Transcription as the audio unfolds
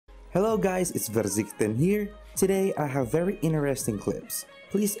Hello guys, it's Verzikten here. Today I have very interesting clips.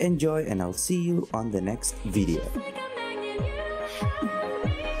 Please enjoy and I'll see you on the next video.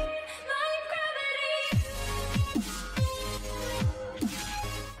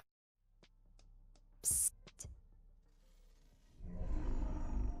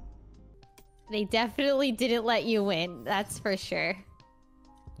 They definitely didn't let you win, that's for sure.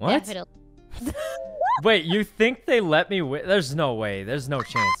 What? Wait, you think they let me win? There's no way. There's no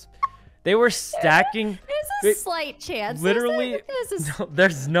chance. They were stacking. There's a slight chance. Literally,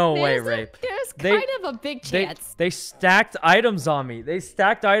 there's no way, Rae. There's kind of a big chance. They stacked items on me. They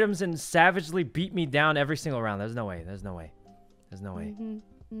stacked items and savagely beat me down every single round. There's no way. There's no way. There's no way.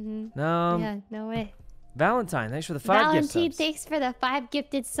 Yeah, no way. Valentine, thanks for the 5 gift subs. Valentine, thanks for the 5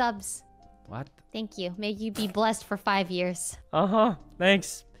 gifted subs. What? Thank you. May you be blessed for 5 years. Uh-huh.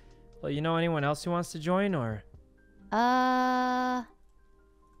 Thanks. Well, you know anyone else who wants to join, or?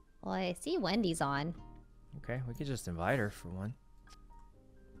 Well, I see Wendy's on. Okay, we could just invite her for one.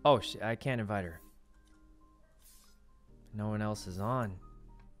 Oh, I can't invite her. No one else is on.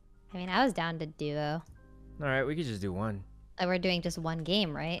 I mean, I was down to duo. Alright, we could just do one. We're doing just one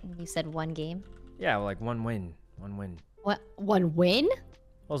game, right? You said one game? Yeah, well, like one win. One win. What? One win?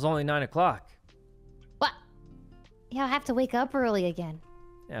 Well, it's only 9 o'clock. What? Yeah, I have to wake up early again.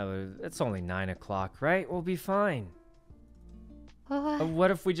 Yeah, but it's only 9 o'clock, right? We'll be fine. What?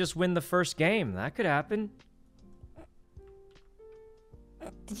 What if we just win the first game? That could happen.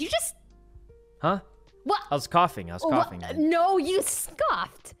 Did you just... Huh? What? I was coughing. I was coughing. No, you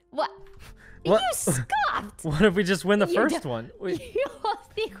scoffed. What? What? You scoffed. What if we just win the first one? You don't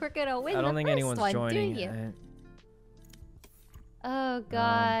think we're gonna win the first one, I don't think anyone's joining. do you? Oh,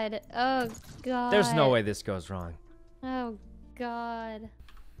 God. Oh, God. There's no way this goes wrong. Oh, God.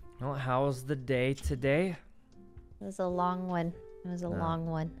 Well, how was the day today? It was a long one. It was a long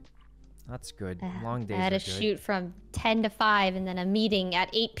one. That's good. Long days I had are to good. shoot from 10 to 5 and then a meeting at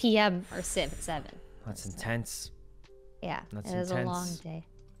 8 p.m. or 7. That's intense. Yeah, That's it was intense. a long day.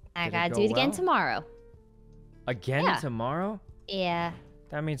 I Did gotta it do it go again well? tomorrow. Again Yeah. tomorrow? Yeah.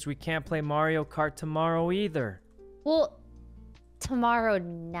 That means we can't play Mario Kart tomorrow either. Well, tomorrow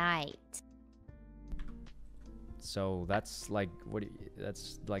night. So that's like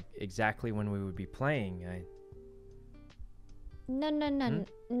that's like exactly when we would be playing.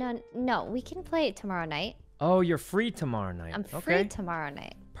 No. We can play it tomorrow night. Oh, you're free tomorrow night. I'm free tomorrow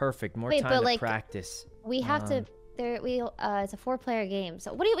night. Perfect. More Wait, time but, to like, practice. We have to. It's a 4-player game.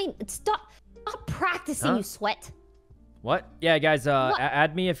 So what do you mean? Stop practicing, you sweat. What? Yeah, guys.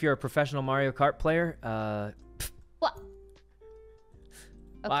 Add me if you're a professional Mario Kart player. What?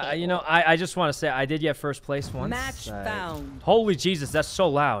 Okay, you know, I just want to say I did get first place once. Match found. Holy Jesus, that's so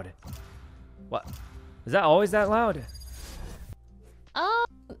loud. What? Is that always that loud?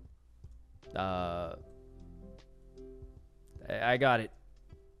 I got it.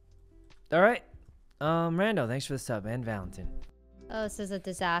 All right. Rando, thanks for the sub, and Valentin. Oh, this is a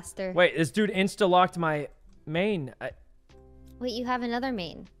disaster. Wait, this dude insta-locked my main. Wait, you have another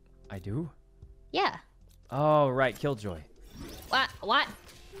main. I do? Yeah. Oh, right, Killjoy. What?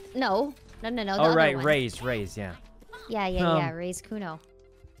 No. Oh, right, Rae's, yeah. Yeah, Rae's Kuno.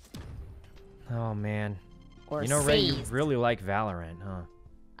 Oh, man. Or you know, Rae, you Say's. really like Valorant, huh?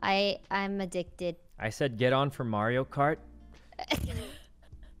 I'm addicted. I said get on for Mario Kart.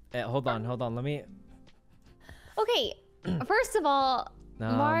 Hold on, let me... Okay, first of all,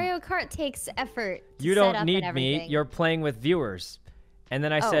 Mario Kart takes effort to You set don't up need and everything. me, you're playing with viewers. And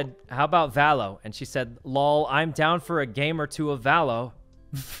then I said, how about Valo? And she said, lol, I'm down for a game or two of Valo.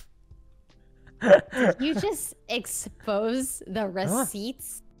 Did you just expose the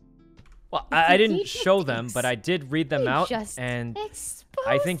receipts? Well, I didn't show them, but I did read them out, and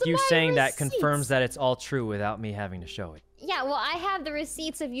I think you saying that confirms that it's all true without me having to show it. Yeah, well, I have the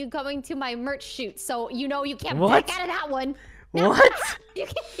receipts of you going to my merch shoot, so you know you can't What? back out of that one. No, What? you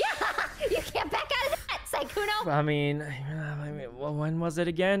can't back out of that, Sykkuno. I mean, when was it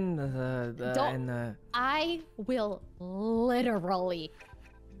again? I will literally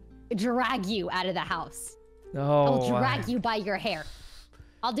drag you out of the house. Oh, I'll drag you by your hair.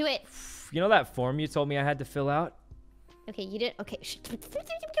 I'll do it. You know that form you told me I had to fill out? Okay, you did. Okay. Well,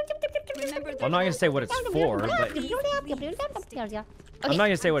 I'm not gonna say what it's for, but I'm not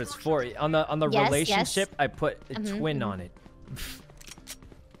gonna say what it's for. On the relationship, I put a twin on it.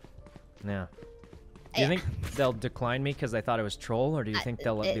 Yeah. Do you think they'll decline me because they thought it was troll, or do you think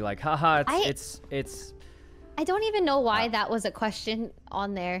they'll be like, haha, it's... I don't even know why that was a question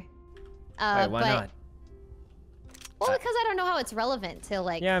on there. Wait, why not? Well, because I don't know how it's relevant to,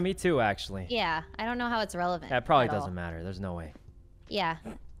 like... Yeah, me too, actually. Yeah, I don't know how it's relevant. That probably doesn't matter. There's no way. Yeah.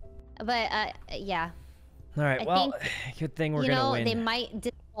 But yeah. All right. Well, good thing we're gonna win. They might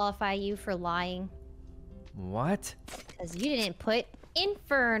disqualify you for lying. What? Because you didn't put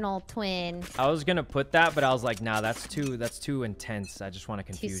infernal twin. I was gonna put that, but I was like, nah, that's too intense. I just want to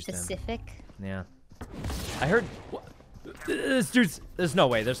confuse them. Too specific. Yeah. I heard. This dude's. There's no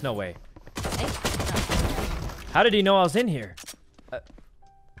way. There's no way. How did he know I was in here?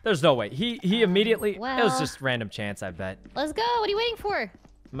 There's no way. He immediately. Well, it was just random chance, I bet. Let's go. What are you waiting for?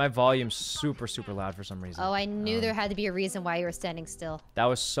 My volume's super loud for some reason. Oh, I knew there had to be a reason why you were standing still. That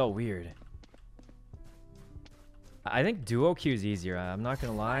was so weird. I think duo queue is easier. I'm not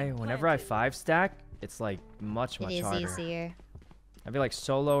gonna lie. Whenever I 5-stack, it's like much harder. It is easier. I feel like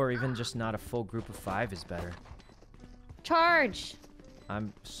solo or even just not a full group of 5 is better. Charge!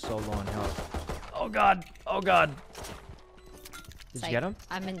 I'm so low on health. Oh god! Oh god! Did you get him?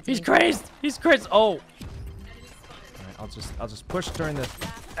 I'm in. He's crazed! He's crazed! Oh! Alright, I'll just push during the.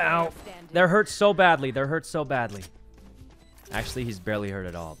 Ow! They're hurt so badly. They're hurt so badly. Actually, he's barely hurt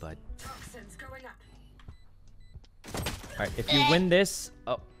at all, but. Alright, if you win this.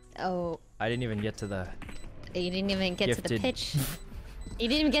 Oh. I didn't even get to the. You didn't even get to the pitch. You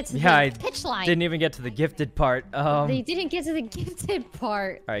didn't even get to the pitch line. Didn't even get to the gifted part. They didn't get to the gifted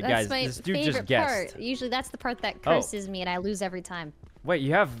part. All right, guys, this dude just guessed. Part. Usually that's the part that curses me and I lose every time. Wait,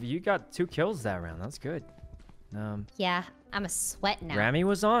 you got 2 kills that round. That's good. Yeah, I'm a sweat now. Rami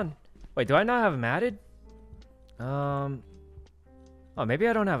was on. Wait, do I not have him added? Oh, maybe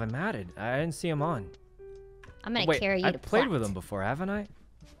I don't have him added. I didn't see him on. I'm gonna carry you to I've played with him before, haven't I?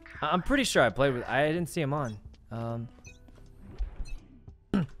 I'm pretty sure I played with. I didn't see him on.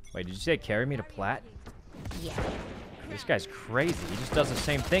 Wait, did you say carry me to plat? Yeah. This guy's crazy. He just does the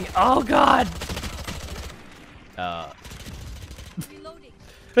same thing. Oh god!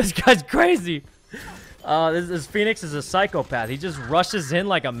 This guy's crazy. This Phoenix is a psychopath. He just rushes in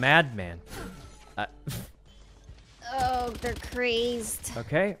like a madman. Oh, they're crazed.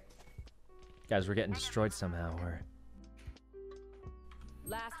 Okay. Guys, we're getting destroyed somehow.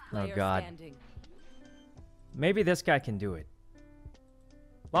 Oh god. Maybe this guy can do it.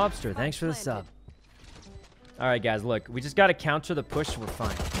 Lobster, thanks for the sub. Alright guys, look. We just gotta counter the push. We're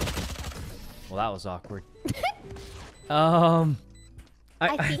fine. Well, that was awkward. I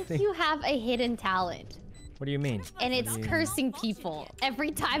think you have a hidden talent. What do you mean? And it's cursing people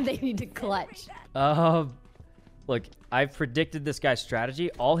every time they need to clutch. Look, I've predicted this guy's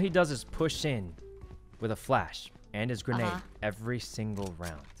strategy. All he does is push in with a flash and his grenade every single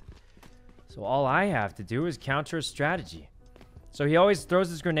round. So all I have to do is counter his strategy. So he always throws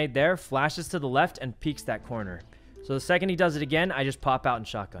his grenade there, flashes to the left, and peeks that corner. So the second he does it again, I just pop out and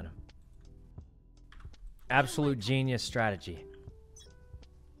shotgun him. Absolute genius strategy.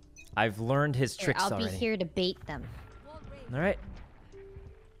 I've learned his tricks already. I'll be here to bait them. All right.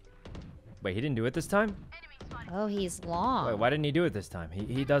 Wait, he didn't do it this time? Oh, he's long. Wait, why didn't he do it this time?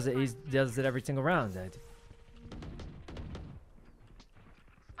 He does it. He does it every single round.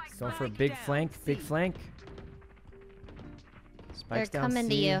 Going for a big flank. Big flank. Spikes They're coming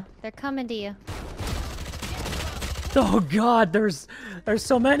to you. They're coming to you. Oh god, there's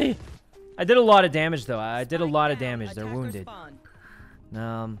so many. I did a lot of damage though. I did a lot of damage. They're wounded.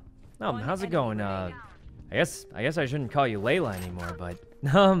 How's it going? I guess I shouldn't call you Layla anymore, but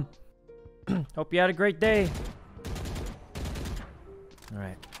hope you had a great day. All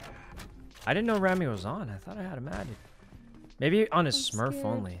right. I didn't know Rami was on. I thought I had him added. Maybe on his Smurf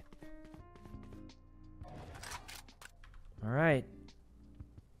only. All right.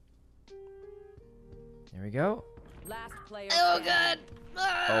 There we go. Last player. Oh god.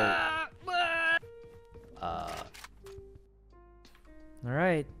 All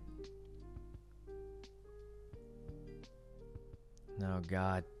right. Oh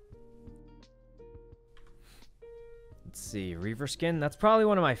god. Let's see, Reaver skin. That's probably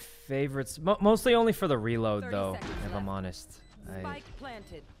one of my favorites. Mostly only for the reload, though, if I'm honest.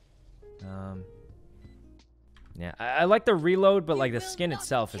 Yeah, I like the reload, but like the skin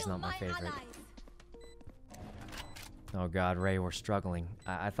itself is not my favorite. Oh god, Rae, we're struggling.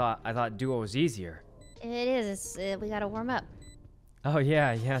 I thought duo was easier. It is. We gotta warm up. Oh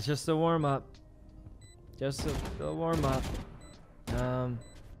yeah, just a warm up. Just a warm up. All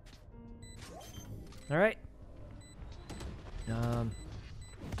right.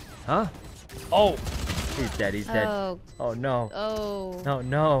 Huh? Oh, he's dead. He's dead. Oh no. Oh. No,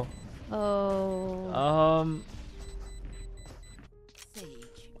 no. Oh.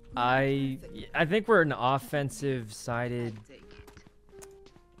 I think we're an offensive-sided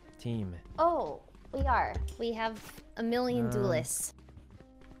team. Oh, we are. We have a million duelists.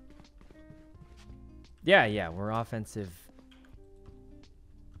 Yeah, we're offensive.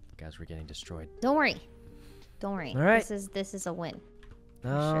 guys, we're getting destroyed. Don't worry. Don't worry. All right. This is a win.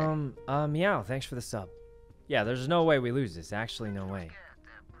 Meow, thanks for the sub. Yeah, there's no way we lose this. Actually, no way.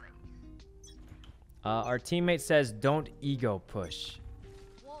 Our teammate says, don't ego push.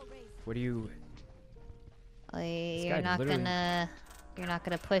 What do you... You're not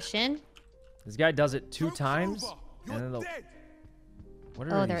gonna push in? This guy does it 2 times, and then they'll... What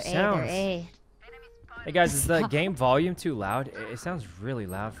are these sounds? They're A. Hey guys, is the game volume too loud? It sounds really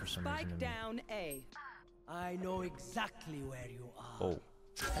loud for some reason to me. Down A. I know exactly where you are. Oh,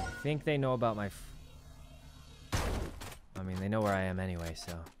 I think they know about my... I mean, they know where I am anyway,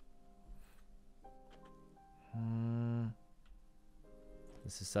 so...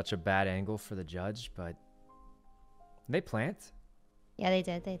 This is such a bad angle for the judge, but... Did they plant? Yeah, they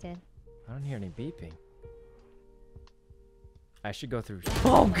did. They did. I don't hear any beeping. I should go through...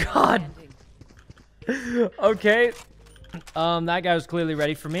 Oh, God! Okay. That guy was clearly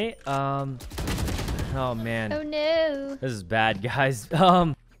ready for me. Oh, man. Oh, no. This is bad, guys.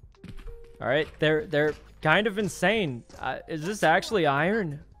 All right. They're kind of insane. Is this actually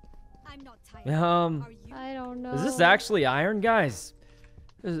iron? I'm not tired. I don't know. Is this actually iron, guys?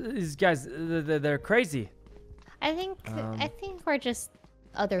 These guys, they're crazy. I think we're just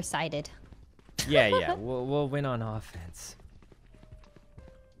other-sided. Yeah. We'll win on offense.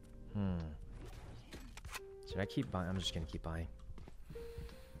 Should I keep buying? I'm just gonna keep buying.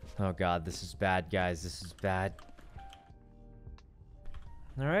 Oh god, this is bad, guys. This is bad.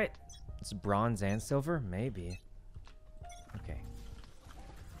 All right, it's bronze and silver, maybe. Okay.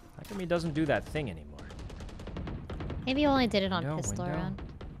 How come he doesn't do that thing anymore? Maybe you only did it on Window, pistol window. round.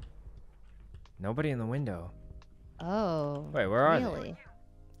 Nobody in the window. Oh. Wait, where are really?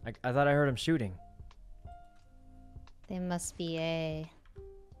 they? I thought I heard him shooting. They must be A.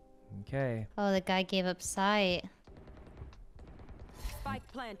 Okay. Oh, the guy gave up sight. Spike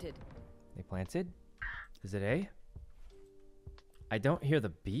planted. They planted? Is it A? I don't hear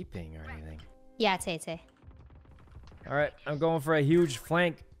the beeping or anything. Yeah, it's A, it's A. All right, I'm going for a huge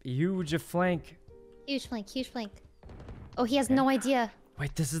flank. Huge flank. Huge flank, huge flank. Oh, he has no idea.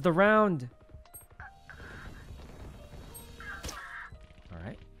 Wait, this is the round. All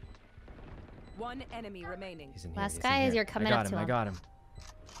right. One enemy remaining. He's in here. Last he's in guy here. is you're coming up to him. I got him.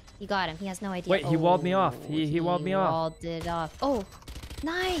 You got him. He has no idea. Wait, he walled me off. He walled me off. Walled it off. Oh,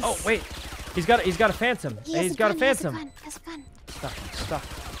 nice. Oh, wait. He's got a phantom. He's got a phantom. He has a gun. Stuck.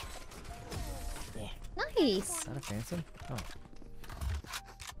 Nice. Is that a phantom? Oh.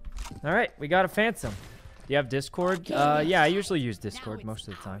 All right, we got a phantom. Do you have Discord? Yeah, I usually use Discord most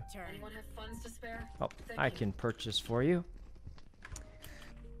of the time. Oh, I can purchase for you.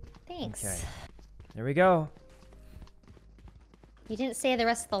 Thanks. Okay. There we go. You didn't say the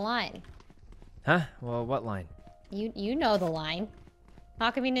rest of the line. Huh? Well, what line? You know the line.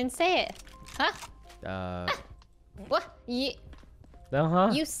 How come you didn't say it? Huh? What? You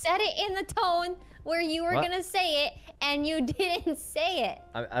said it in the tone where you were gonna say it, and you didn't say it.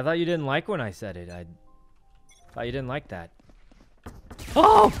 I thought you didn't like when I said it. I thought you didn't like that.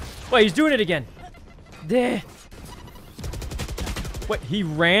 Oh! Wait, he's doing it again. Wait, he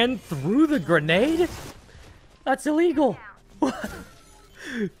ran through the grenade? That's illegal.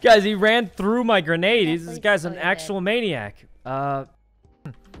 Guys, he ran through my grenade. This guy's an actual maniac. All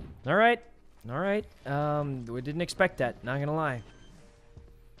right. We didn't expect that, not gonna lie.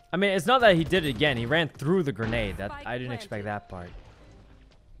 I mean, it's not that he did it again. He ran through the grenade. I didn't expect that part.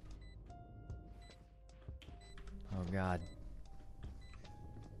 Oh, God.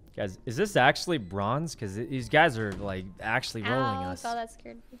 Guys, is this actually bronze? Because these guys are, like, actually rolling us. Oh, that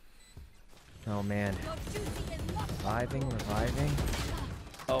scared me. Oh, man. Reviving.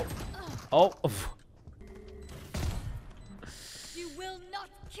 Oh. You will not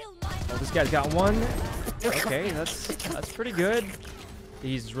kill my Oh, this guy's got one. Okay, that's pretty good.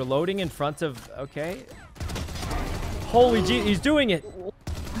 He's reloading in front of... Okay. Holy gee, he's doing it.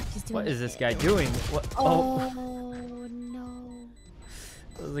 What is this guy doing? What? Oh, no.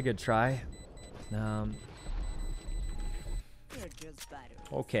 That was a good try.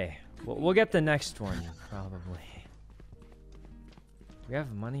 Okay. We'll get the next one, probably. Do we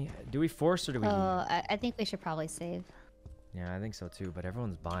have money? Do we force or do we... Oh, I think we should probably save. Yeah, I think so too, but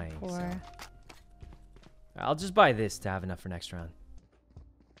everyone's buying. Or... So. I'll just buy this to have enough for next round.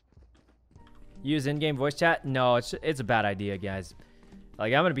 Use in-game voice chat? No, it's a bad idea, guys.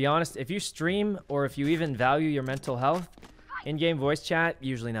 Like, I'm gonna be honest, if you stream or if you even value your mental health, in-game voice chat,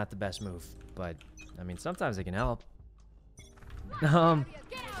 usually not the best move. But, I mean, sometimes it can help.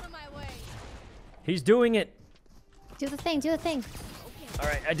 He's doing it. Do the thing. All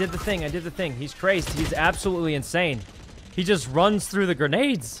right, I did the thing. He's crazed. He's absolutely insane. He just runs through the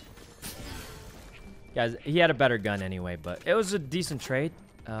grenades. Guys, he had a better gun anyway, but it was a decent trade.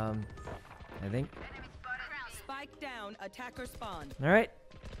 I think. Spike down, attacker spawn. All right.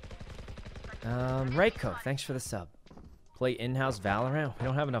 Reiko, thanks for the sub. Play in-house Valorant. We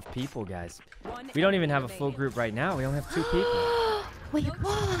don't have enough people, guys. We don't even have a full group right now. We only have 2 people. We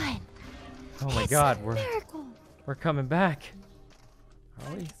won. Oh my God, we're coming back.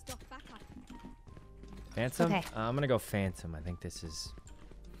 Are we? Phantom? Okay. I'm gonna go Phantom. I think this is.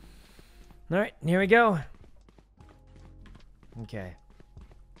 All right, here we go. Okay.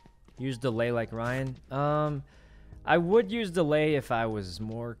 Use delay like Ryan. I would use delay if I was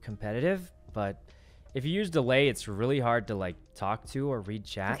more competitive, but if you use delay, it's really hard to like talk to or read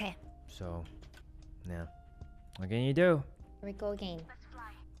chat. Okay. So, yeah. What can you do? Here we go again.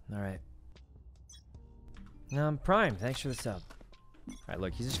 All right. Prime, thanks for the sub. All right,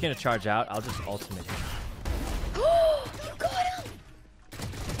 look, he's just gonna charge out. I'll just ultimate him. Oh, you got him!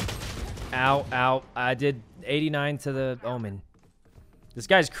 Ow, ow. I did 89 to the Omen. This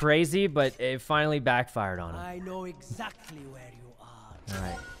guy's crazy, but it finally backfired on him. I know exactly where you are. All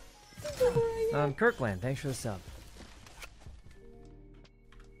right. Kirkland, thanks for the sub.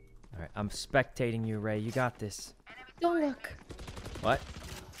 All right, I'm spectating you, Ray. You got this. Don't look. What?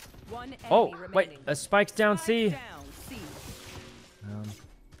 One Oh, enemy wait. remaining. A spike's down C. Down, C.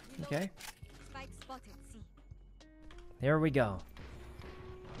 Okay. Spike spotted. C. Here we go.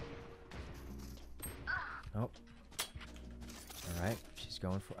 Oh. All right. She's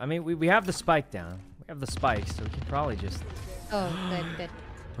going for... I mean, we have the spike down. We have the spikes, so we can probably just... Oh, good, good.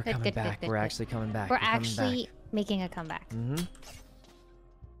 We're Good, coming good, back. good, We're good. actually coming back. We're coming actually back. making a comeback. Mm-hmm.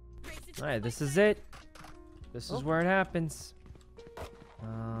 All right, this is it. This is where it happens.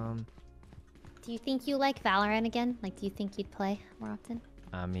 Do you think you like Valorant again? Like, do you think you'd play more often?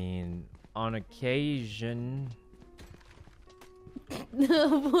 I mean, on occasion...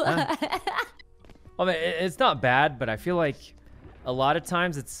 What? I mean, it's not bad, but I feel like a lot of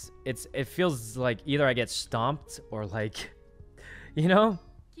times it feels like either I get stomped or like, you know?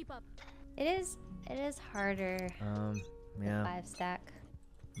 Keep up. It is harder. Yeah. 5 stack.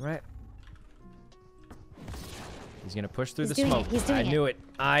 Right. He's gonna push through He's the doing smoke. it, he's doing I it. knew it.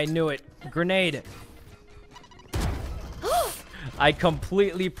 I knew it. Grenade. I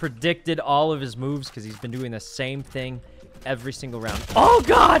completely predicted all of his moves because he's been doing the same thing every single round. Oh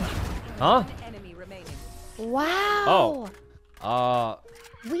God! Huh? Enemy remaining. Wow. Oh.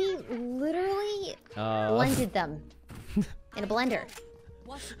 We literally blended them in a blender.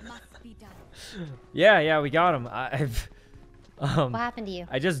 What must be done? Yeah, we got him. What happened to you?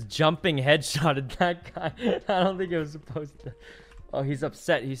 I just jumping headshotted that guy. I don't think it was supposed to. Oh, he's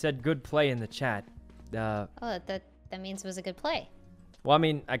upset. He said good play in the chat. Oh, that means it was a good play. Well, I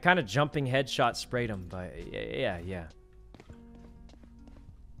mean, I kind of jumping headshot sprayed him, but yeah.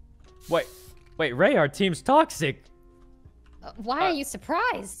 Wait, Ray, our team's toxic. Why are you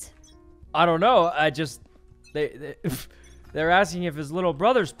surprised? I don't know. I just they're asking if his little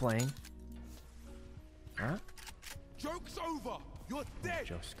brother's playing. Huh? Joke's over. You're dead.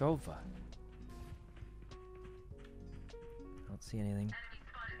 Joskova. I don't see anything.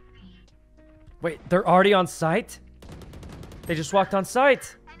 Wait, they're already on site? They just walked on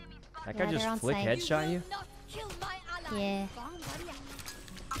site. That guy Yeah, just they're on flick site. headshot you? You will not kill my ally. Yeah.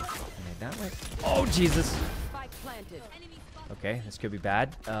 Okay, that way. Oh, Jesus. Spike planted. Okay, this could be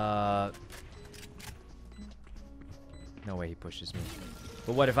bad. No way he pushes me.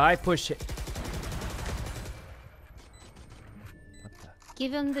 But what if I push it? What the?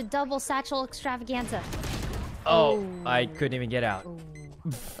 Give him the double satchel extravaganza. Oh, I couldn't even get out.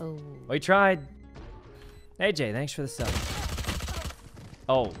 Oh. We tried. Hey, Jay, thanks for the sub.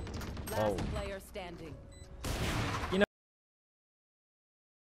 Oh. Last player standing.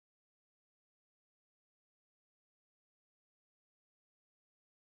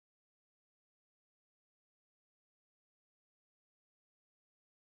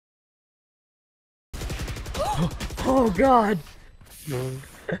 Oh, God.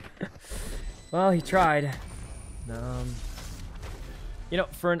 Well, he tried. You know,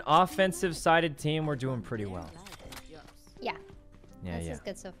 for an offensive-sided team, we're doing pretty well. Yeah. Yeah, This yeah. is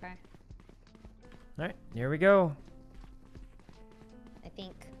good so far. All right, here we go. I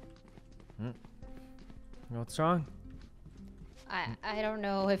think. What's wrong? I don't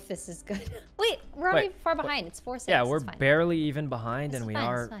know if this is good. Wait, we're already Wait, far behind. It's 4-6. Yeah, we're It's fine. barely even behind, It's and we fine,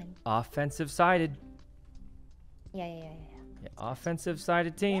 are it's fine. offensive-sided. Yeah. Yeah,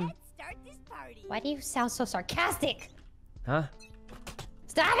 offensive-sided team. Let's start this party. Why do you sound so sarcastic? Huh?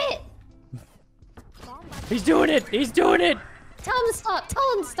 Stop it! He's doing it! He's doing it! Tell him to stop.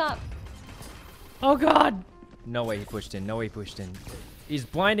 Tell him to stop. Oh, God! No way he pushed in. No way he pushed in. He's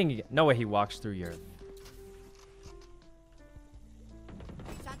blinding again. No way he walks through your...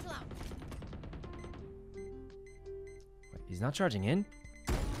 Wait, he's not charging in?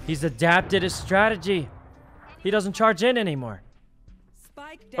 He's adapted his strategy. He doesn't charge in anymore.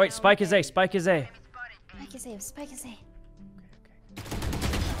 Wait, spike is A. Spike is A. Spike is A. Spike is A.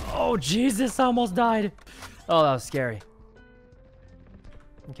 Oh, Jesus. I almost died. Oh, that was scary.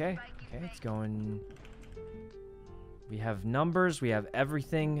 Okay. Okay, it's going... We have numbers. We have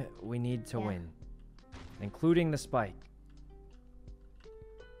everything we need to win. Including the spike.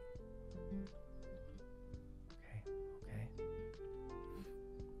 Okay. Okay.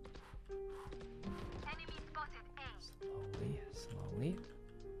 Slowly. Slowly.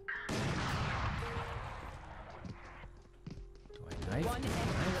 Do I knife?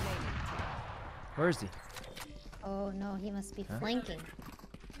 Where is he? Oh no, he must be flanking.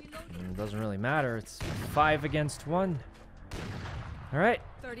 It doesn't really matter. It's 5 against 1. All right.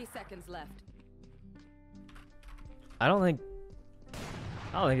 30 seconds left. I don't think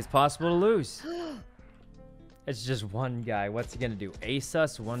it's possible to lose. It's just one guy. What's he gonna do? Ace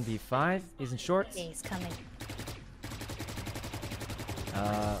us 1v5? He's in shorts. Yeah, he's coming.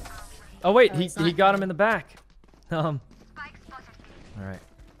 Oh wait, he got him in the back. All right.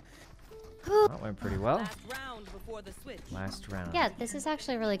 That went pretty well. Last round before the switch. Last round. Yeah, this is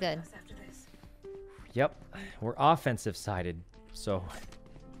actually really good. Yep. We're offensive sided, so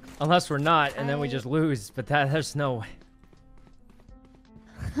unless we're not, and then we just lose. But there's no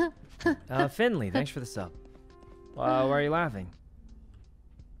way. Finley, thanks for the sub. Why are you laughing?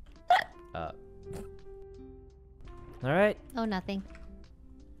 All right. Oh, nothing.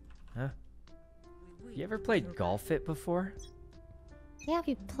 Huh? You ever played Golf It before? Yeah,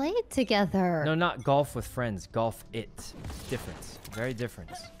 we played together. No, not golf with friends. Golf It. Difference. Very different.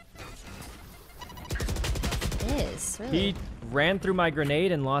 It is, really. He ran through my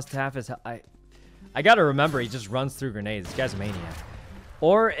grenade and lost half his... I gotta remember, he just runs through grenades. This guy's a maniac.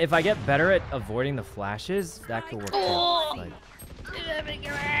 Or if I get better at avoiding the flashes, that could work out. Like...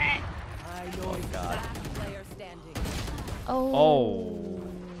 Oh, God. Oh.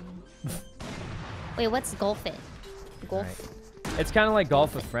 Wait, what's Golf It? Golf... Right. It's kind of like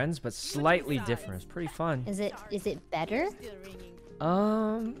golf with friends, but slightly different. It's pretty fun. Is it better?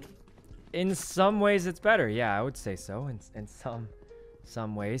 In some ways it's better. Yeah, I would say so. In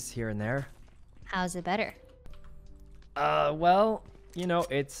some ways here and there. How's it better? Well, you know,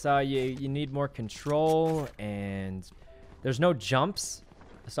 it's you need more control and there's no jumps.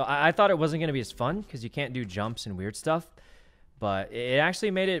 So I thought it wasn't gonna be as fun because you can't do jumps and weird stuff, but it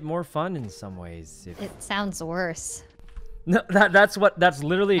actually made it more fun in some ways. It sounds worse. No, that's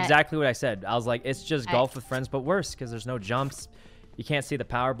literally exactly what I said. I was like, it's just golf with friends, but worse because there's no jumps. You can't see the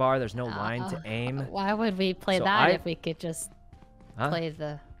power bar. There's no line to aim. Why would we play that if we could just play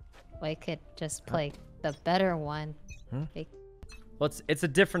the? We could just play the better one. Well, it's a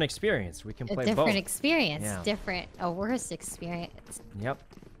different experience. We can play both. A different experience. Yeah. A worse experience. Yep.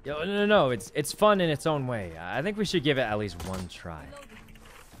 No. It's fun in its own way. I think we should give it at least one try.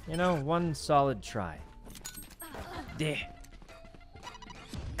 You know, one solid try. Yeah.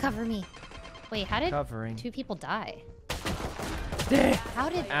 Cover me. Wait, how did two people die? How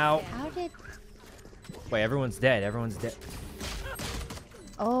did... Ow. How did... Wait, everyone's dead. Everyone's dead.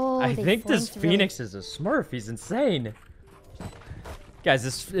 Oh, I think this Phoenix is a Smurf. He's insane. Guys,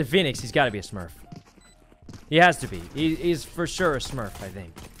 this Phoenix, he's got to be a Smurf. He has to be. He's for sure a Smurf, I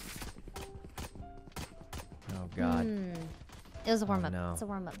think. Oh, God. It was a warm-up. No. It's a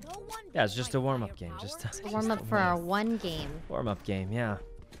warm-up. Yeah, it's just a warm-up game. Just a warm-up for our one game. Warm-up game, yeah.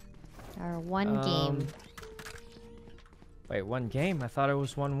 Our one game. Wait, one game? I thought it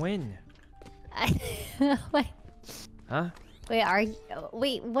was one win. Wait. Huh?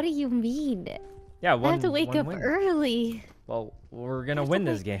 Wait, what do you mean? Yeah, I have to wake up early. Well, we're gonna win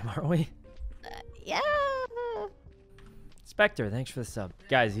this game, aren't we? Yeah. Spectre, thanks for the sub.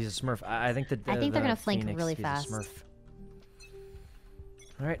 Guys, he's a Smurf. I think they're gonna flank Phoenix, really he's fast. A Smurf.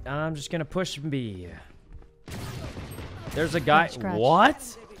 All right, I'm just gonna push B. There's a guy.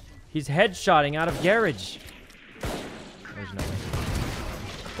 What? He's headshotting out of garage. There's no way.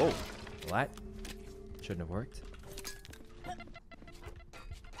 Oh, what? Shouldn't have worked.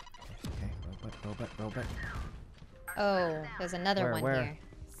 Okay, robot. Oh, there's another one here.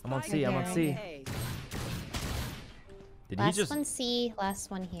 I'm on C. I'm on C. Did he just? Last one C. Last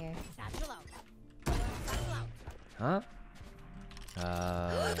one here. Huh?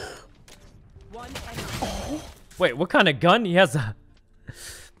 Wait, what kind of gun? He has a...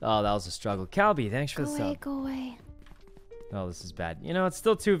 Oh, that was a struggle. Calby, thanks for the sub. Go away. Oh, this is bad. You know, it's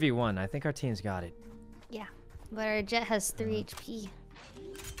still 2v1. I think our team's got it. Yeah. But our Jet has 3 HP.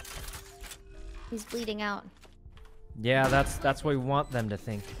 He's bleeding out. Yeah, that's what we want them to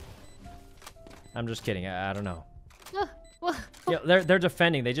think. I'm just kidding. I don't know. Yeah, they're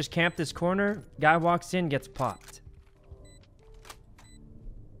defending. They just camp this corner. Guy walks in, gets popped.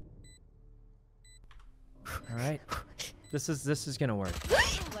 All right. This is gonna work.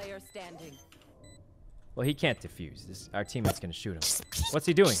 Player standing. Well, he can't defuse. Our teammate's gonna shoot him. What's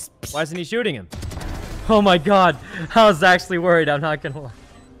he doing? Why isn't he shooting him? Oh my God! I was actually worried. I'm not gonna lie.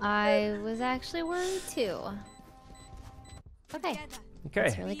 I was actually worried too. Okay. Okay.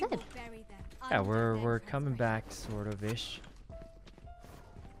 That's really good. Yeah, we're coming back, sort of ish.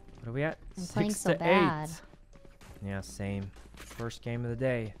 What are we at? I'm 6 playing so to bad. 8. Yeah, same. First game of the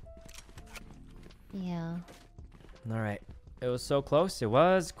day. Yeah. All right. It was so close. It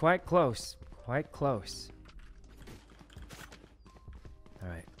was quite close. Quite close. All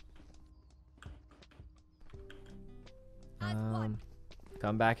right.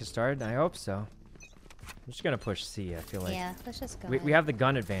 Comeback has started. I hope so. I'm just gonna push C. I feel like. Yeah, let's just go. We have the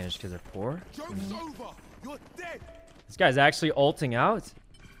gun advantage because they're poor. Joke's over. You're dead. This guy's actually ulting out.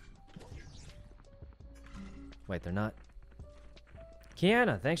 Wait, they're not.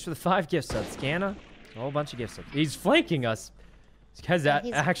 Kiana, thanks for the 5 gift subs. Kiana, a whole bunch of gift subs. He's flanking us. This guy's that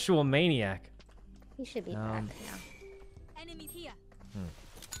actual maniac. He should be back now. Enemy here.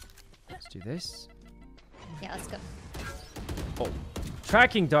 Let's do this. Yeah, let's go. Oh,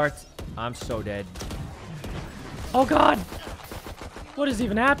 tracking dart. I'm so dead. Oh God! What is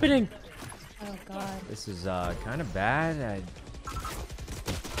even happening? Oh God. This is kind of bad.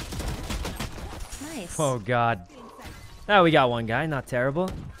 Nice. Oh God. Oh, we got one guy. Not terrible.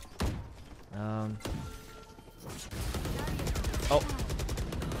 Oh.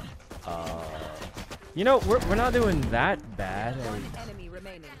 You know, we're not doing that bad. Enemy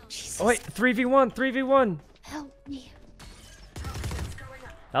remaining. Oh wait, 3v1, 3v1. Help me.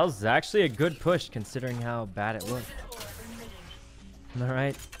 That was actually a good push considering how bad it looked. All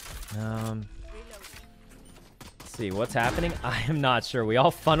right. Let's see what's happening. I am not sure. We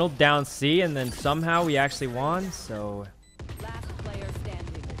all funneled down C and then somehow we actually won. So. Last player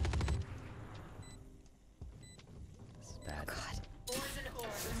standing. This is bad.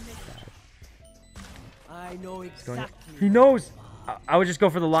 I know exactly. He knows. I would just go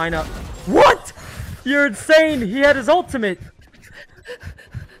for the lineup. What? You're insane. He had his ultimate.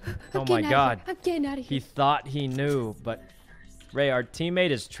 Oh my God. I'm getting out of He here. thought he knew, but Ray, our teammate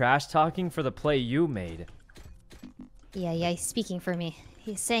is trash talking for the play you made. Yeah, he's speaking for me.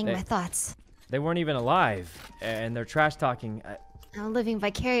 He's saying my thoughts. They weren't even alive, and they're trash talking. I'm living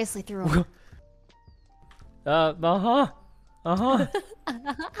vicariously through him. Yeah.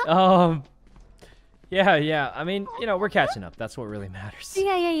 I mean, you know, we're catching up. That's what really matters.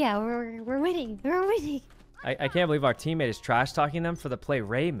 Yeah. We're winning. We're winning. I can't believe our teammate is trash talking them for the play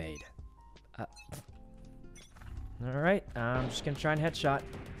Ray made. All right, I'm just gonna try and headshot.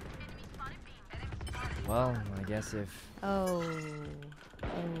 Well, I guess if.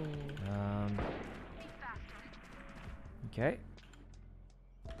 Okay.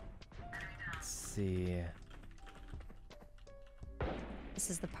 Let's see. This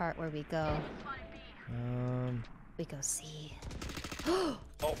is the part where we go. We go C. Oh,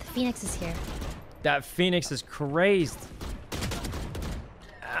 the Phoenix is here. That Phoenix is crazed.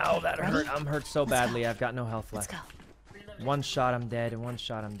 Ow, that hurt. I'm hurt so badly. I've got no health left. Let's go. One shot, I'm dead. One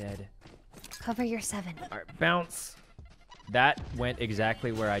shot, I'm dead. Cover your 7. All right, bounce. That went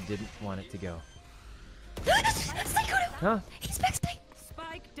exactly where I didn't want it to go. Sykkuno! Huh? He's backside.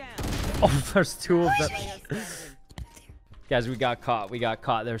 Spike down. Oh, there's 2 of them. Player standing. Guys, we got caught. We got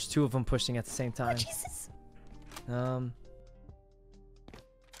caught. There's 2 of them pushing at the same Oh, time. Jesus.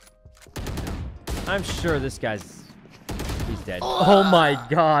 I'm sure this guy's... He's dead. Oh my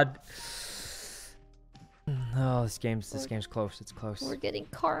God. Oh, this game's close. It's close. We're getting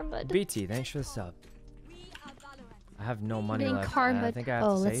karma. BT, thanks for the sub. I have no money Getting left. karma. I think I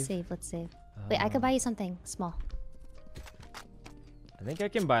have to save. Let's save. Wait, I could buy you something small. I think I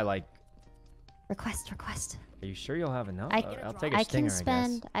can buy like... Request. Are you sure you'll have enough? I'll take a stinger,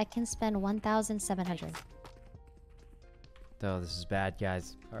 I can spend 1,700. Oh, this is bad,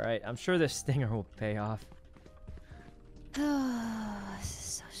 guys. All right, I'm sure this stinger will pay off. Oh, this is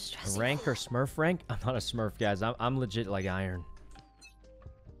so stressful. Rank or Smurf rank? I'm not a Smurf, guys. I'm legit like iron.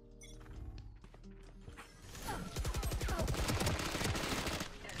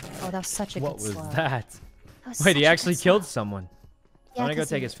 Oh, that was such a What good was slow. that? such Wait, he a actually good killed slow. someone. Yeah, I'm gonna go 'cause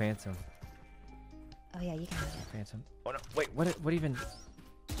take he- his phantom. Oh yeah, you can have it. Phantom. Oh no! Wait, what even?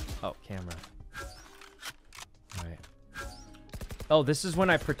 Oh, camera. All right. Oh, this is when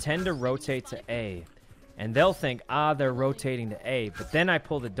I pretend to rotate to A, And they'll think, ah, they're rotating to A. But then I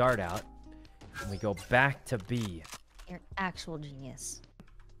pull the dart out, and we go back to B. You're an actual genius.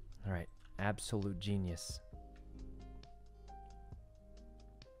 All right, absolute genius.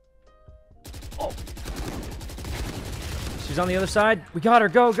 Oh. She's on the other side. We got her.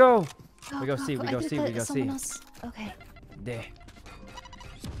 Go, go. We go C, we go C, we go C. Okay. There.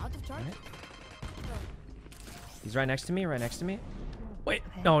 Right. He's right next to me, right next to me. Wait.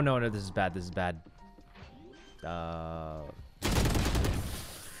 Okay. No, no, no, this is bad. This is bad. I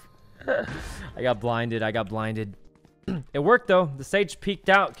got blinded. I got blinded. It worked, though. The Sage peeked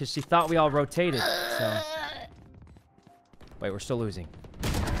out because she thought we all rotated. So. Wait, we're still losing.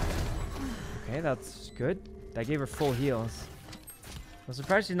 Okay, that's good. That gave her full heals. I'm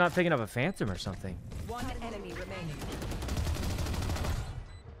surprised she's not picking up a Phantom or something. One enemy remaining.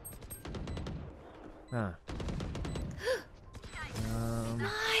 Huh.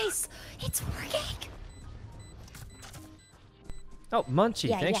 Nice! It's working! Oh,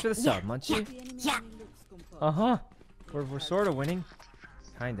 Munchie. Thanks for the sub, Munchie. Yeah. Uh-huh. We're sort of winning.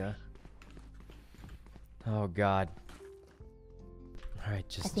 Kinda. Oh, God. All right,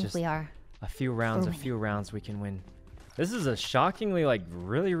 I think we are. A few rounds we can win. This is a shockingly, like,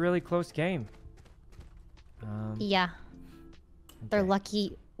 really, really close game. Yeah. Okay. They're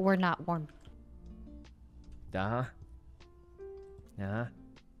lucky we're not warm. Uh-huh. Uh-huh.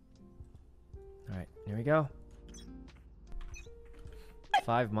 All right, here we go.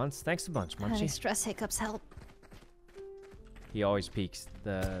 5 months. Thanks a bunch, Munchie. Stress hiccups help. He always peeks,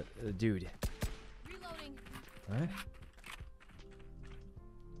 the dude. Reloading. What?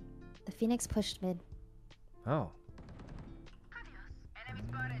 The Phoenix pushed mid. Oh.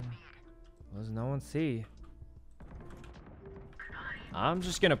 Does no one see? I'm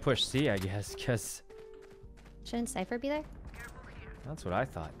just gonna push C, I guess, because... Shouldn't Cypher be there? That's what I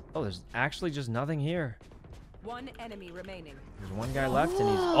thought. Oh, there's actually just nothing here. One enemy remaining. There's one guy left and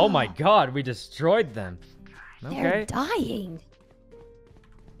he's... Oh my god, we destroyed them. Okay. They're dying.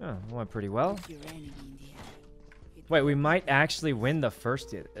 Oh, that went pretty well. Wait, we might actually win the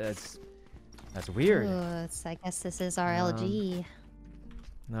first... That's weird. Ooh, I guess this is our LG.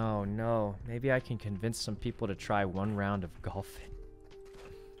 No, no. Maybe I can convince some people to try one round of golf.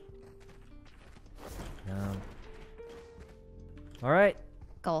 All right.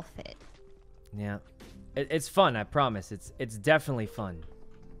 Golf it. Yeah. It's fun, I promise. It's definitely fun.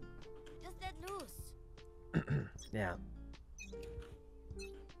 Just let loose. Yeah.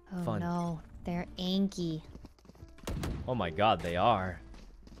 Oh Fun. no, they're anky. Oh my god, they are.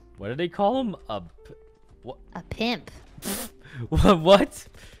 What do they call them? What? A pimp. What?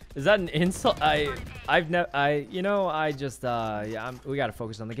 Is that an insult? I've never. You know, I just. Yeah. We gotta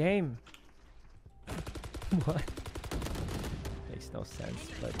focus on the game. What? Makes no sense,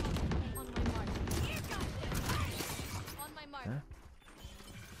 but. On my mark. On my mark. Huh?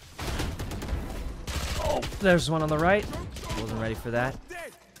 Oh, there's one on the right. Wasn't ready for that.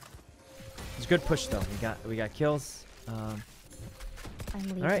 It's a good push though. We got kills. I'm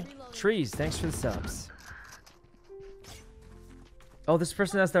leaving. All right, Trees. Thanks for the subs. Oh, this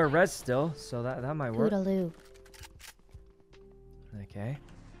person has their res still, so that might work. Toodaloo. Okay.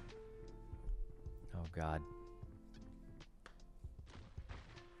 Oh God.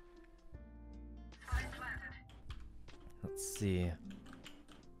 Let's see.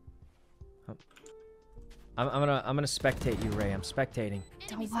 Oh. I'm gonna spectate you, Ray. I'm spectating.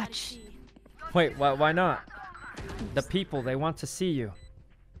 Don't watch. Wait, why not? The people, they want to see you.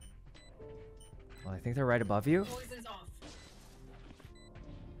 Well, I think they're right above you.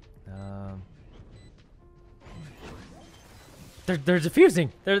 They're defusing.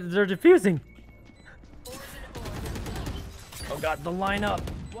 They're defusing. Oh God, the lineup.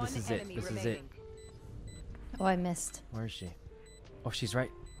 This is it. This is it. Oh, I missed. Where is she? Oh, she's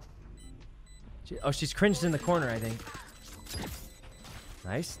right. Oh, she's cringed in the corner, I think.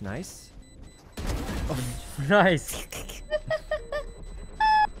 Nice, nice. Oh, nice.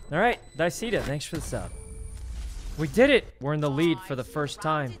 All right, Diceta, thanks for the sub. We did it. We're in the lead for the first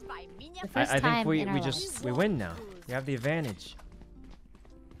time. I think we win now. We have the advantage.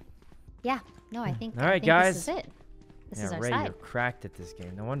 Yeah. No, I think. All right, I think guys. This is it. This is our Ray, side. you're cracked at this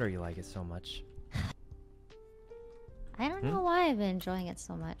game. No wonder you like it so much. I don't know why I've been enjoying it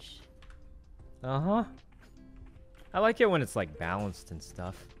so much. Uh-huh. I like it when it's like balanced and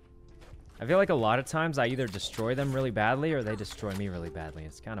stuff. I feel like a lot of times I either destroy them really badly or they destroy me really badly.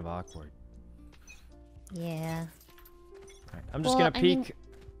 It's kind of awkward. Yeah. All right, I'm just gonna peek.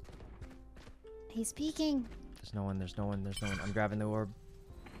 He's peeking. There's no one. There's no one. There's no one. I'm grabbing the orb.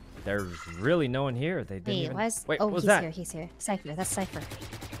 There's really no one here. They didn't even... Wait, oh, what was he's that? here. He's here. Cypher. That's Cypher.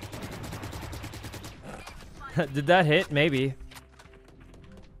 Did that hit? Maybe.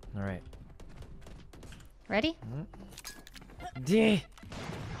 All right. Ready? All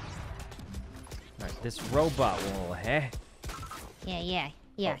right, this robot will, Yeah,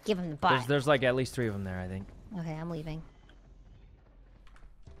 give him the bot. There's like at least 3 of them there, I think. Okay, I'm leaving.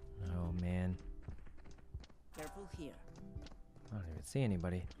 Oh, man. Careful here. I don't even see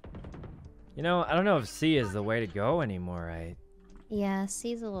anybody. You know, I don't know if C is the way to go anymore, right? Yeah,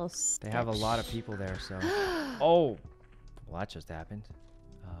 C's a little They have a lot of people there, so... Oh! Well, that just happened.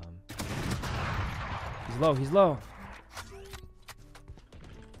 He's low, he's low!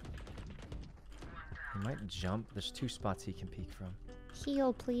 He might jump. There's 2 spots he can peek from.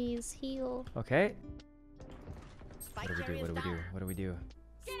 Heal, please. Heal. Okay. What do we do? What do we do? What do we do?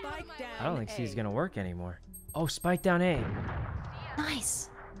 Spike down. I don't think C's gonna work anymore. Oh, spike down A. Nice.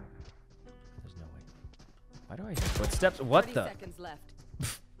 There's no way. Why do I hear footsteps? What 30 the? seconds left.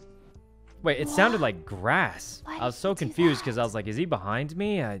 Wait, it sounded like grass. Why I was did so you do confused that? because I was like, is he behind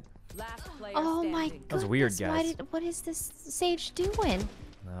me? Last player Oh my standing. That was weird, goodness, guys. what is this Sage doing?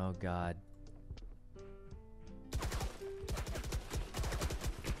 Oh, God.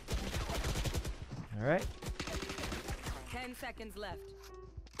 All right. 10 seconds left.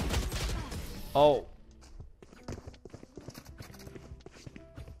 Oh.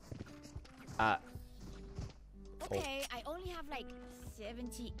 Okay, I only have like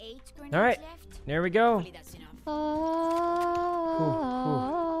 78 grenades All right. left. There we go. Hopefully that's enough. All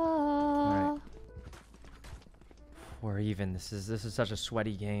right. We're even. This is such a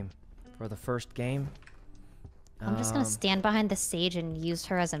sweaty game for the first game. I'm just gonna stand behind the Sage and use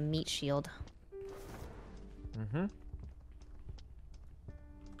her as a meat shield.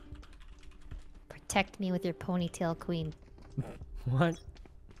 Protect me with your ponytail queen. What?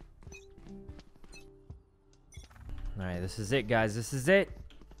 All right, this is it, guys. This is it.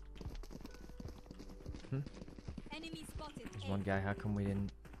 Enemy spotted. There's one guy. How come we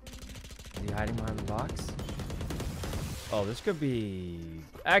didn't? Is he hiding behind the box? Oh, this could be...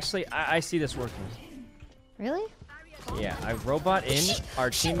 Actually, I see this working. Really? Yeah, I robot in. Our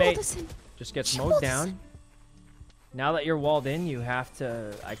teammate just gets mowed down. Now that you're walled in, you have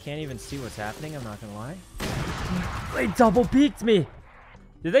to... I can't even see what's happening, I'm not gonna lie. They double peeked me!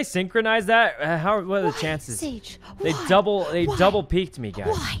 Did they synchronize that? What are the chances? Sage? They Why? double peeked me, guys.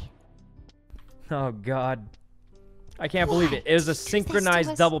 Why? Oh, God. I can't believe it. It was a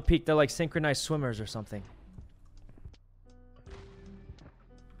synchronized double peek. They're like synchronized swimmers or something.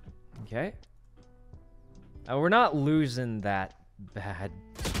 Okay. We're not losing that bad.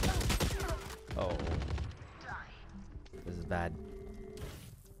 Oh. This is bad.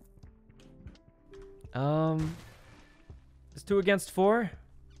 It's 2 against 4.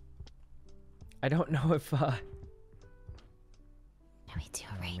 I don't know if, No, we do,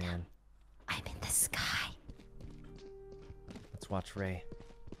 oh, Rae. man. I'm in the sky. Let's watch Rae.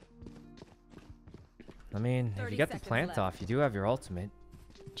 I mean, if 30 you get the seconds plant left. off, you do have your ultimate.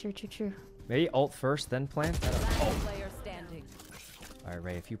 True, true, true. Maybe ult first, then plant. Last player standing. All right,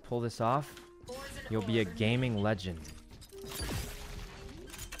 Rae, if you pull this off, you'll be a gaming legend. This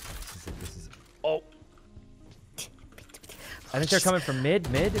is it, this is it. Oh! I think they're coming from mid.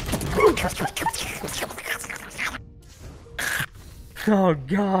 Oh,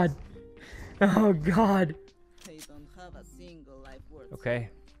 God. Oh, God. They don't have a single life worth. Okay.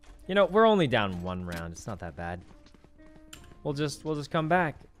 You know, we're only down 1 round. It's not that bad. We'll just come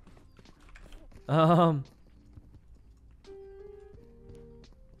back. I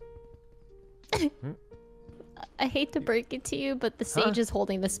hate to break it to you, but the Sage is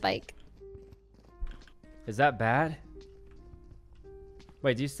holding the spike. Is that bad?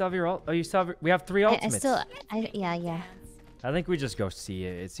 Wait, do you still have your ult? Oh, you still have... We have 3 ultimates. Yeah. I think we just go see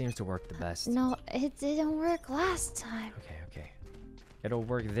it. It seems to work the best. No, it didn't work last time. Okay. It'll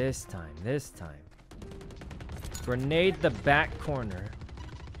work this time. Grenade the back corner.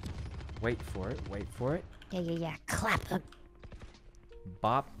 Wait for it. Yeah. Clap them.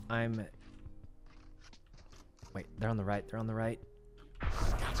 Bop. Wait, they're on the right.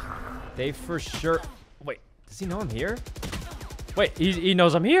 They for sure... Wait, does he know I'm here? Wait, he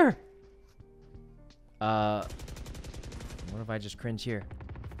knows I'm here! What if I just cringe here?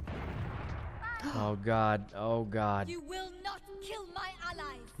 Oh, God. You will not kill my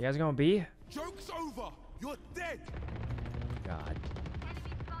allies. You guys gonna be? Joke's over. You're dead. God.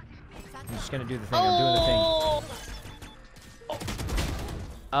 I'm just gonna do the thing. I'm doing the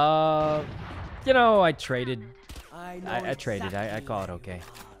thing. You know, I traded. I traded. I call it okay.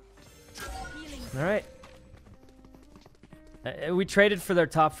 All right. We traded for their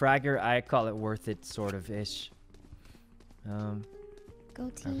top fragger. I call it worth it, sort of ish. Go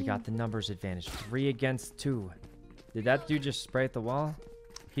team. We got the numbers advantage. 3 against 2. Did that dude just spray at the wall?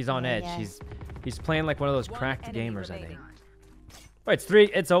 He's on edge. Yeah. He's playing like one of those cracked gamers, I think. Wait, it's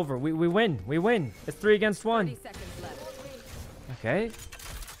 3. It's over. We win. We win. It's 3 against 1. 30 seconds left. Okay.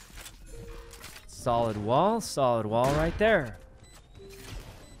 Solid wall right there.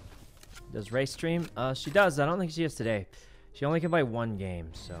 Does Rae stream? She does. I don't think she is today. She only can play 1 game,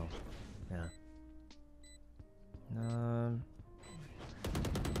 so yeah. All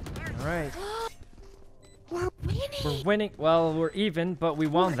right. We're winning. We're winning. Well, we're even, but we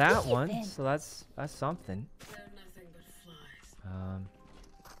won that one, so that's something. All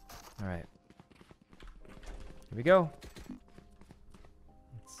right. Here we go.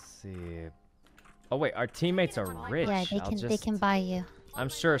 Let's see. Oh wait, our teammates are rich. Yeah, they can buy you. I'm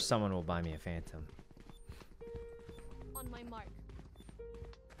sure someone will buy me a Phantom. On my mark.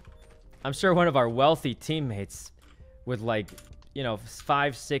 I'm sure one of our wealthy teammates with like, you know,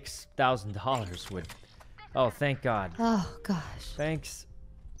 $5,000-$6,000 would. Oh, thank God. Oh gosh. Thanks.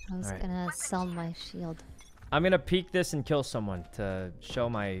 I was gonna sell my shield. I'm gonna peek this and kill someone to show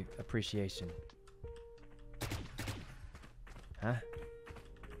my appreciation. Huh?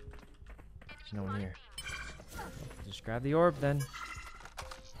 There's no one here. Just grab the orb then.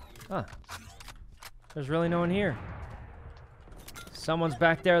 Huh. There's really no one here. Someone's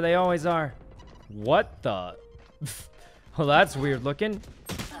back there. They always are. What the? Well, that's weird looking.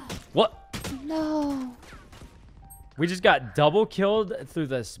 What? No. We just got double killed through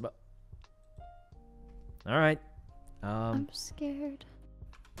this. All right. I'm scared.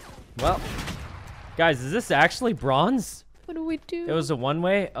 Well, guys, is this actually bronze? What do we do? It was a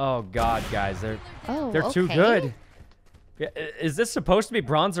one-way. Oh God, guys, they're too okay. good. Yeah, is this supposed to be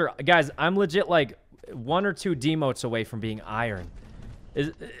bronze or guys? I'm legit like 1 or 2 demotes away from being iron.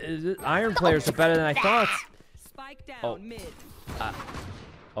 Iron players are better than I thought. Spike down mid.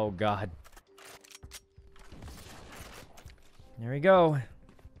 Oh God. There we go.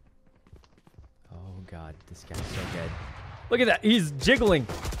 Oh God, this guy's so good. Look at that. He's jiggling.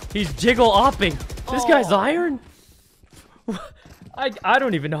 He's jiggle-opping. This guy's iron? I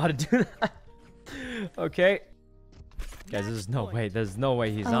don't even know how to do that. Okay. Guys, there's no way. There's no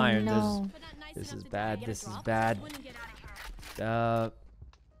way he's iron. No. This is bad. This is bad.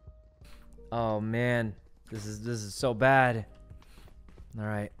 Oh man. This is so bad. All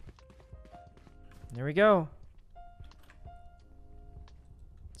right. There we go.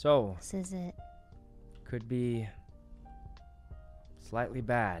 So, This is it. could be slightly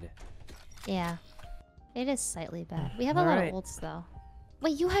bad. Yeah. It is slightly bad. We have a All lot right. of ults though.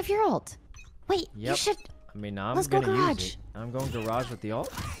 Wait, you have your ult. Wait, you Yep. should. I mean, I'm Let's go gonna garage. use it. I'm going garage with the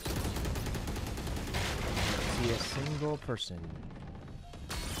ult. See a single person.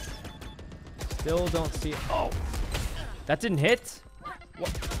 Still don't see. Oh, that didn't hit.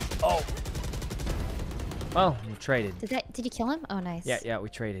 What? Oh. Well, we traded. Did you kill him? Oh, nice. Yeah, we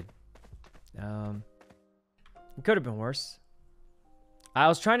traded. It could have been worse. I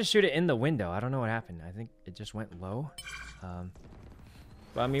was trying to shoot it in the window. I don't know what happened. I think it just went low.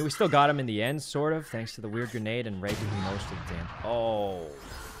 But I mean, we still got him in the end, sort of, thanks to the weird grenade and Rae doing most of the damage. Oh.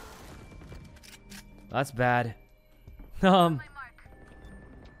 That's bad. All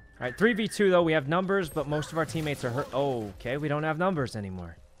right, 3v2 though. We have numbers, but most of our teammates are hurt. Oh, okay. We don't have numbers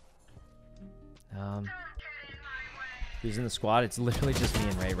anymore. Who's in the squad? It's literally just me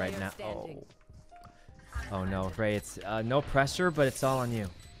and Rae right now. Oh. Oh no, Rae, it's no pressure, but it's all on you.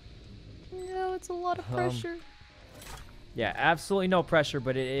 No, it's a lot of pressure. Yeah, absolutely no pressure,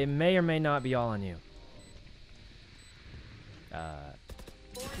 but it may or may not be all on you. Yeah.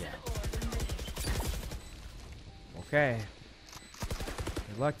 Okay.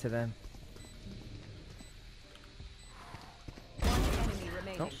 Good luck to them. Enemy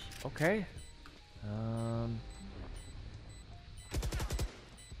remaining. Oh, okay.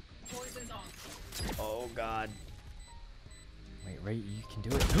 Oh God. Wait, Rae, you can do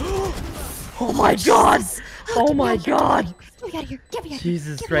it. Oh my God! Oh my God! Get me out of here! Get me out of here!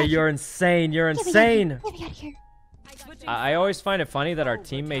 Jesus, Rae, you're insane. You're insane. Get me out of here! I always find it funny that our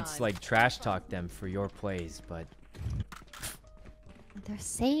teammates like trash talk them for your plays, but They're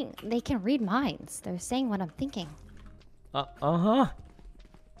saying they can read minds. They're saying what I'm thinking. uh-huh.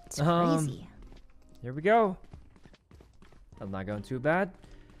 It's crazy. Here we go. I'm not going too bad.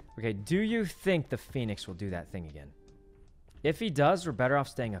 Okay, do you think the Phoenix will do that thing again? If he does, we're better off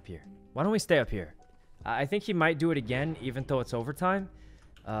staying up here. Why don't we stay up here? I think he might do it again, even though it's overtime.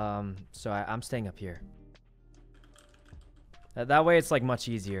 So I'm staying up here. That way it's like much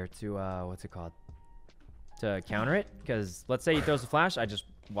easier to, what's it called? To counter it. Because let's say he throws a flash, I just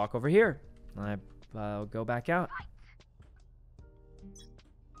walk over here. And I'll go back out.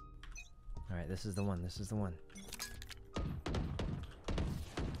 All right, this is the one. This is the one.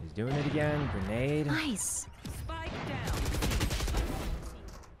 He's doing it again. Grenade. Nice. Spike down.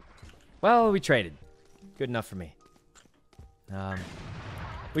 Well, we traded. Good enough for me.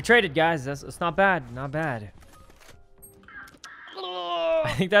 We traded, guys. That's not bad. Not bad.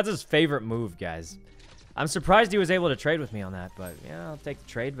 I think that's his favorite move, guys. I'm surprised he was able to trade with me on that, but yeah, I'll take the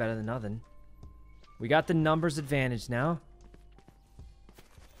trade better than nothing. We got the numbers advantage now.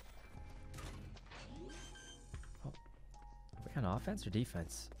 Oh. Are we on offense or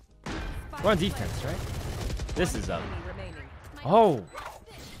defense? We're on defense, right? This is up. Oh.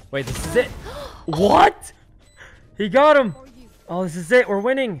 Wait, this is it. What? He got him. Oh, this is it. We're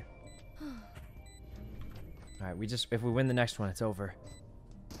winning. All right, if we win the next one, it's over.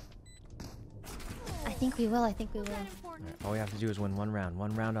 I think we will. I think we will. All right, all we have to do is win one round.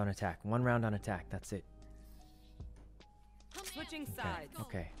 One round on attack. One round on attack. That's it. Switching sides.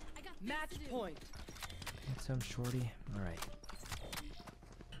 Okay. Match point. Get some shorty. All right.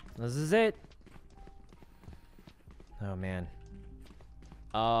 This is it. Oh man.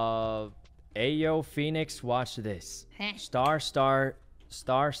 Ayo Phoenix, watch this. Star, star,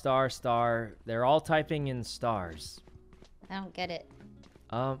 star, star, star. They're all typing in stars. I don't get it.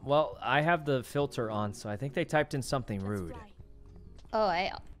 Well, I have the filter on, so I think they typed in something rude. Oh,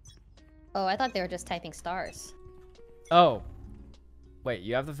 I thought they were just typing stars. Oh. Wait,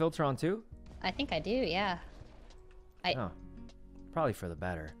 you have the filter on too? I think I do, yeah. Oh. Probably for the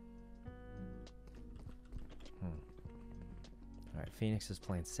better. Alright, Phoenix is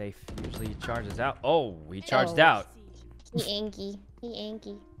playing safe. Usually he charges out. Oh, he charged out. He anky. He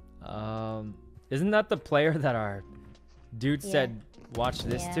anky. Isn't that the player that our dude said watch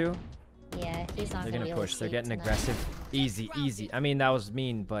this to? Yeah, he's not They're gonna push. They're getting tonight. aggressive. Easy, easy. I mean, that was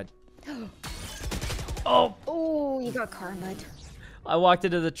mean, but... Oh! Oh, you got karma'd. I walked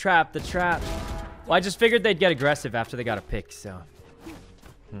into the trap. Well, I just figured they'd get aggressive after they got a pick, so...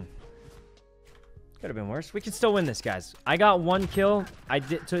 Could have been worse. We can still win this, guys. I got 1 kill. I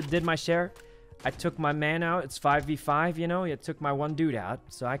did my share. I took my man out. It's 5v5, you know? It took my 1 dude out,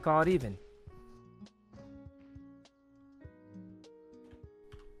 so I call it even.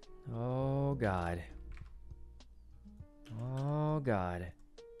 Oh, God. Oh, God.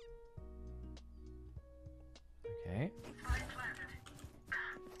 Okay.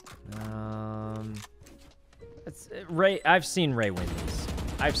 Rae. I've seen Rae win these.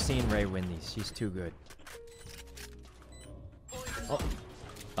 I've seen Rae win these. She's too good. Oh.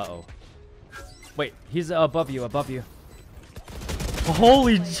 Uh-oh. Wait, he's above you, above you.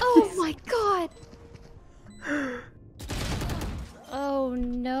 Holy jeez. Oh my god. Oh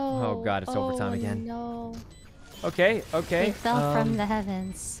no. Oh god, it's overtime again. No. Okay, okay. They fell from the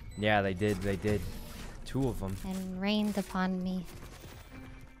heavens. Yeah, they did. 2 of them. And rained upon me.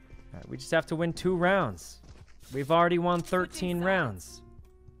 All right, we just have to win 2 rounds. We've already won 13 rounds.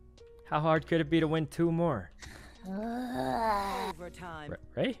 How hard could it be to win 2 more? Overtime.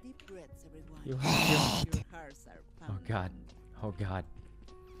 Rae? Deep breaths, everyone. You have Your hearts are Oh pounding. god. Oh god.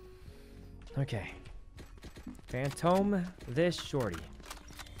 Okay. Phantom this shorty.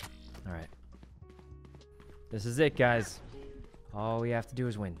 Alright. This is it, guys. All we have to do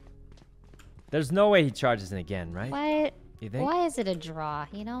is win. There's no way he charges in again, right? What? You think? Why is it a draw,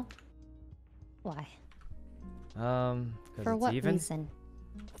 you know? Why? For For what reason?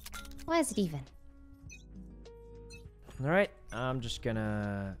 Why is it even? Alright, I'm just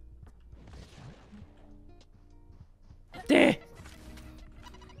gonna... Deh!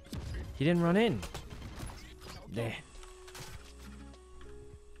 He didn't run in. Deh.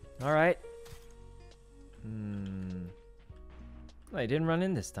 Alright. Oh, he didn't run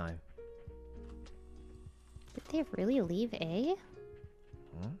in this time. Did they really leave A?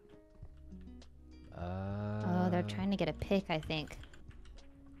 Oh, they're trying to get a pick, I think.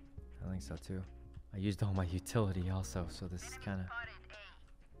 I think so too. I used all my utility also, so this is kind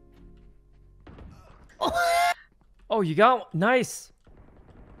of... Oh, you got... Nice!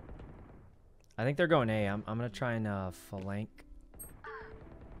 I think they're going A. I'm gonna try and flank.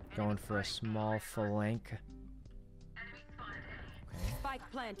 Going for a small flank. Okay. Spike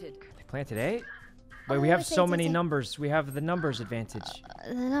planted. They planted A? Wait, we have so many numbers. We have the numbers advantage.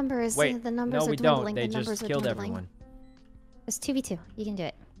 The numbers. Wait, the numbers no, we are don't. dwindling. They the just numbers killed are dwindling. everyone. It's 2v2. You can do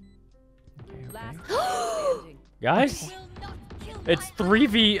it. Okay, okay. Last standing. Guys, Will not kill it's my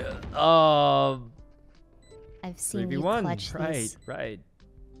 3v... I've seen you 3v1. clutch Right, these. right.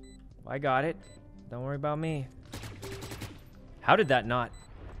 I got it. Don't worry about me. How did that not...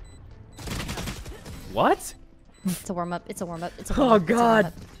 What? It's a warm up. It's a warm up. It's a Oh, warm up.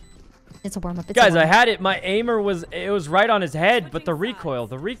 God. It's a warm up. Guys, I had it. My aimer was... It was right on his head, but the recoil.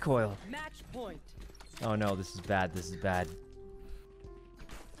 Match point. Oh no, this is bad. This is bad.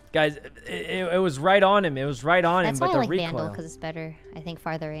 Guys, it was right on him. It was right on him, That's but why the I like recoil. Vandal, because it's better. I think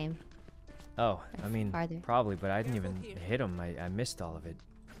farther aim. Oh, I mean, farther. probably, but I didn't even hit him. I missed all of it.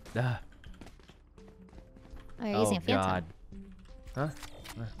 Ugh. Oh, you're using a phantom. God. Huh?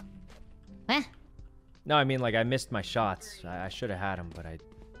 Eh? No, I mean, like, I missed my shots. I should have had them, but I...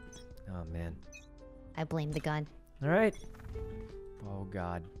 Oh, man. I blame the gun. All right. Oh,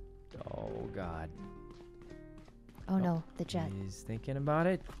 God. Oh, God. Oh, no, the jet. He's thinking about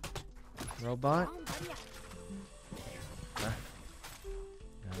it. Robot.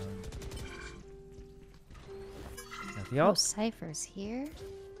 Nothing Oh, else? Cypher's here?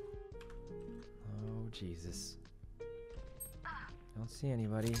 Oh, Jesus. Don't see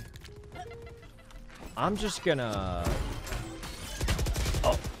anybody. I'm just gonna...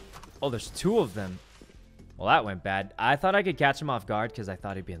 Oh. Oh, there's two of them. Well, that went bad. I thought I could catch him off guard because I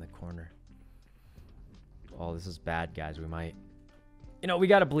thought he'd be in the corner. Oh, this is bad, guys. We might... You know, we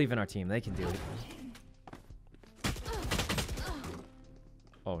gotta believe in our team. They can do it.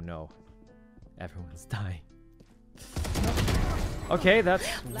 Oh, no. Everyone's dying. Okay, that's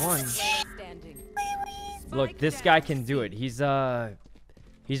one. Look, this guy can do it. He's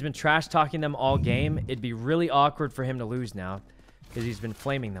been trash talking them all game. It'd be really awkward for him to lose now because he's been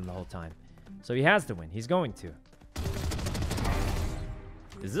flaming them the whole time. So he has to win. He's going to.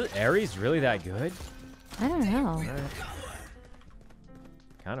 Is it Ares really that good? I don't know.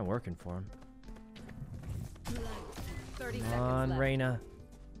 Kind of working for him. 30 Come seconds on, left. Reina.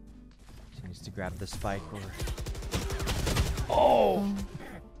 She needs to grab the spike or... Oh!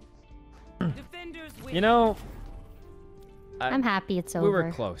 Defenders win. You know... I'm happy it's over. We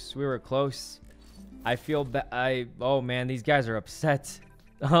were close. We were close. I feel oh man, these guys are upset.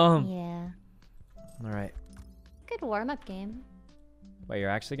 Yeah. All right. Good warm-up game. Wait, you're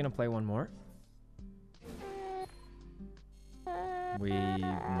actually gonna play one more? We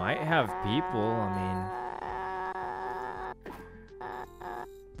might have people. I mean,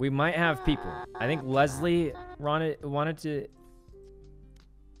 we might have people. I think Leslie wanted to.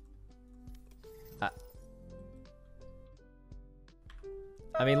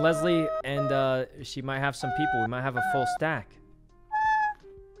 I mean, Leslie and she might have some people. We might have a full stack.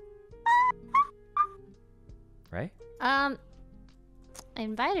 Right? I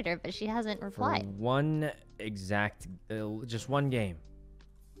invited her, but she hasn't replied. For one exact, just one game.